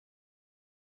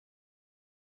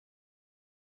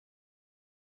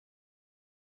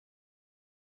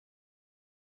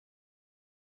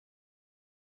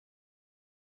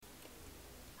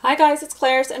Hi guys, it's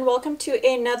Claire's and welcome to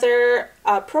another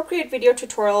Procreate video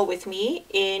tutorial with me.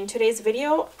 In today's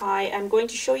video, I am going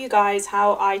to show you guys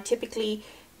how I typically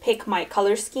pick my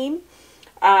color scheme.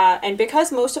 And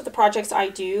because most of the projects I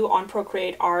do on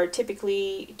Procreate are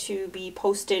typically to be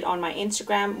posted on my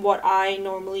Instagram, what I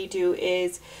normally do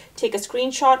is take a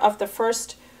screenshot of the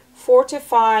first 4 to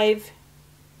 5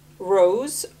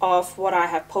 rows of what I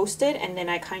have posted, and then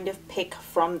I kind of pick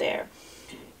from there.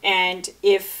 And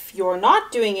if you're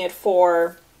not doing it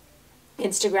for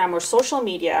Instagram or social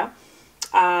media,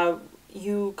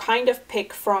 you kind of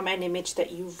pick from an image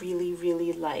that you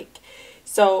really like.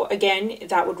 So again,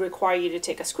 that would require you to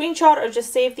take a screenshot or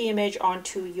just save the image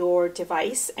onto your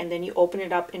device, and then you open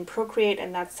it up in Procreate,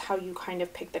 and that's how you kind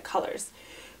of pick the colors.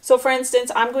 So for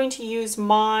instance, I'm going to use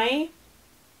my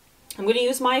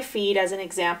feed as an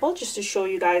example, just to show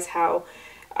you guys how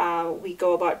we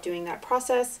go about doing that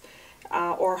process.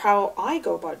 Or how I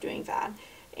go about doing that.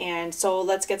 And so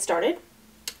let's get started.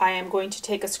 I am going to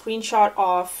take a screenshot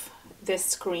of this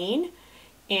screen,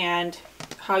 and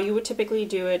how you would typically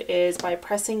do it is by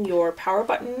pressing your power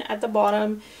button at the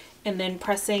bottom and then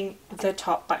pressing the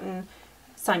top button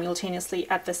simultaneously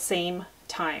at the same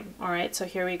time. All right, so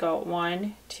here we go.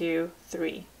 1, 2,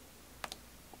 3.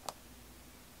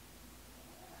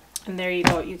 And there you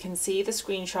go. You can see the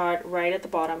screenshot right at the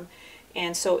bottom.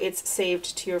 And so it's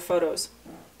saved to your photos.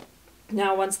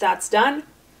 Now once that's done,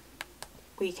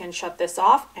 we can shut this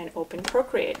off and open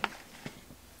Procreate.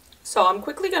 So I'm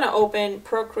quickly going to open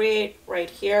Procreate right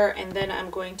here, and then I'm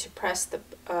going to press the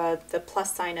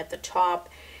plus sign at the top,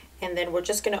 and then we're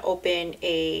just going to open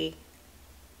a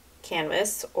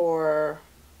canvas or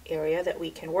area that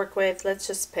we can work with. Let's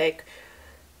just pick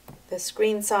the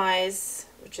screen size,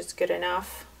 which is good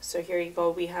enough. So here you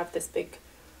go, we have this big,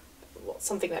 well,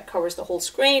 something that covers the whole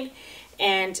screen.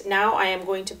 And now I am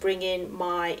going to bring in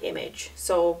my image.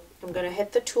 So I'm going to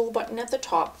hit the tool button at the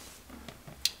top,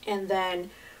 and then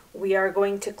we are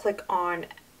going to click on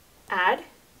add,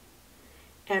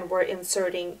 and we're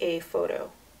inserting a photo.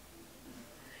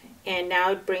 And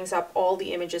now it brings up all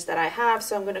the images that I have.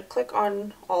 So I'm going to click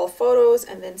on all photos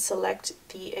and then select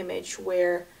the image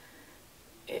where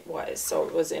it was. So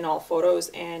it was in all photos.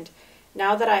 And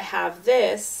now that I have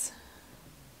this,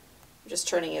 I'm just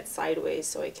turning it sideways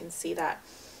so I can see that.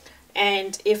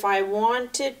 And if I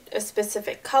wanted a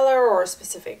specific color or a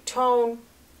specific tone,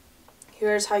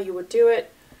 here's how you would do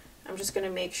it. I'm just going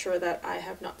to make sure that I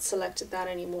have not selected that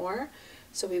anymore.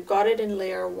 So we've got it in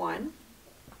layer 1.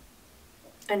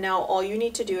 And now all you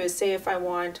need to do is say if I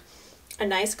want a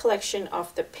nice collection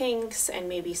of the pinks and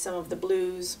maybe some of the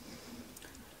blues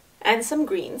and some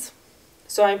greens.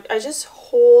 So I just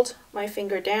hold my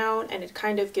finger down, and it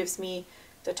kind of gives me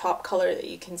the top color that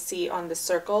you can see on the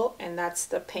circle, and that's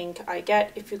the pink I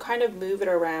get. If you kind of move it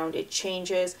around, it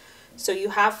changes, so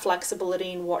you have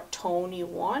flexibility in what tone you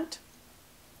want.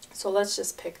 So let's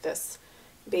just pick this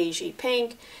beigey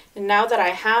pink. And now that I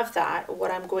have that,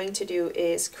 what I'm going to do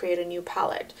is create a new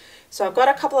palette. So I've got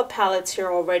a couple of palettes here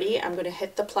already. I'm going to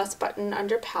hit the plus button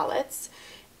under palettes,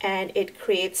 and it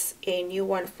creates a new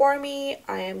one for me.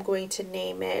 I am going to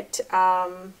name it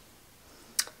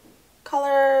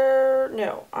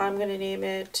I'm going to name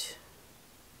it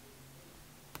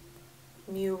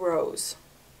New Rose.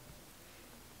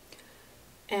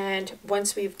 And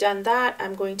once we've done that,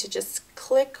 I'm going to just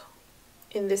click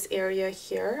in this area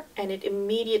here, and it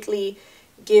immediately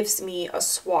gives me a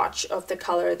swatch of the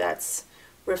color that's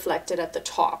reflected at the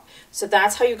top. So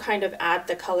that's how you kind of add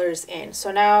the colors in.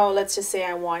 So now let's just say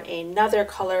I want another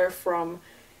color from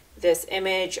this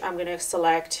image. I'm going to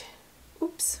select,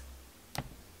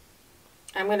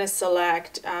 I'm going to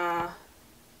select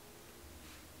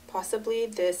possibly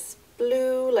this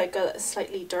blue, like a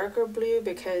slightly darker blue,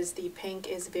 because the pink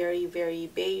is very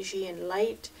beigey and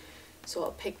light. So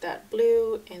I'll pick that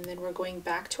blue, and then we're going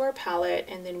back to our palette,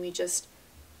 and then we just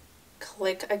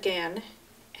click again,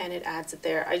 and it adds it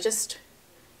there. I just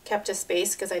kept a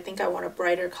space because I think I want a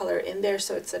brighter color in there,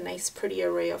 so it's a nice pretty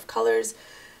array of colors.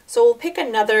 So we'll pick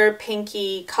another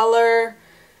pinky color.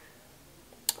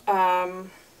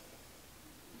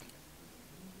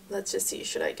 Let's just see,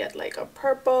 should I get like a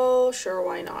purple? Sure,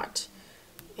 why not?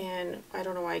 And I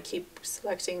don't know why I keep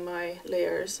selecting my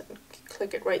layers.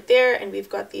 Click it right there, and we've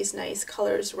got these nice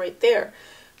colors right there.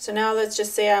 So now let's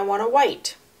just say I want a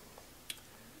white.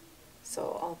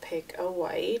 So I'll pick a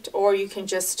white, or you can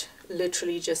just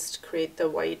literally just create the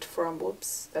white from,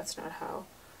 whoops, that's not how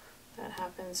that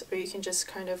happens. Or you can just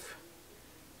kind of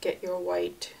get your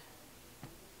white.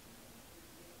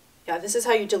 Yeah, this is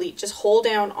how you delete. Just hold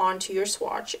down onto your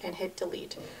swatch and hit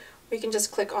delete. Or you can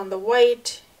just click on the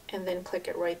white and then click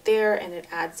it right there, and it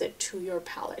adds it to your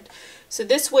palette. So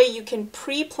this way you can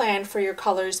pre-plan for your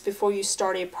colors before you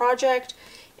start a project,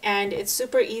 and it's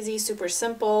super easy, super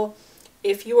simple.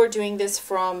 If you are doing this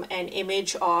from an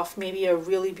image of maybe a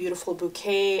really beautiful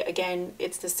bouquet, again,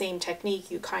 it's the same technique.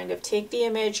 You kind of take the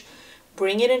image,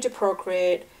 bring it into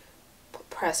Procreate,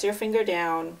 press your finger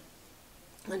down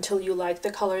until you like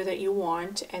the color that you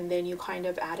want, and then you kind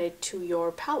of add it to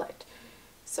your palette.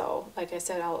 So like I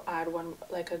said, I'll add one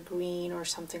like a green or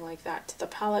something like that to the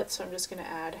palette. So I'm just going to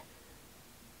add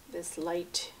this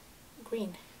light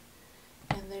green,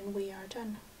 and then we are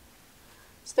done.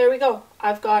 So there we go.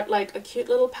 I've got like a cute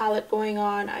little palette going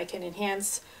on. I can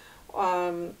enhance,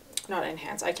 not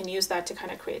enhance, I can use that to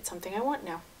kind of create something I want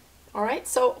now. All right,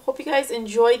 so hope you guys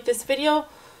enjoyed this video.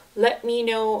 Let me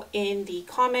know in the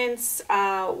comments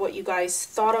what you guys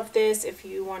thought of this. If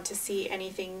you want to see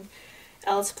anything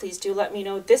else, please do let me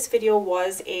know. This video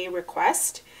was a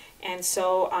request, and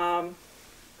so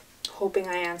hoping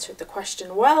I answered the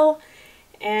question well.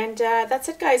 And that's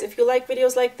it, guys. If you like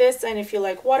videos like this, and if you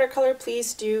like watercolor,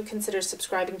 please do consider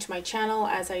subscribing to my channel,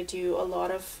 as I do a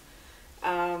lot of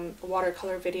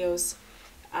watercolor videos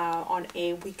on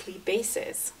a weekly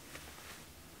basis.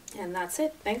 And that's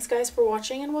it. Thanks, guys, for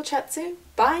watching, and we'll chat soon.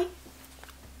 Bye!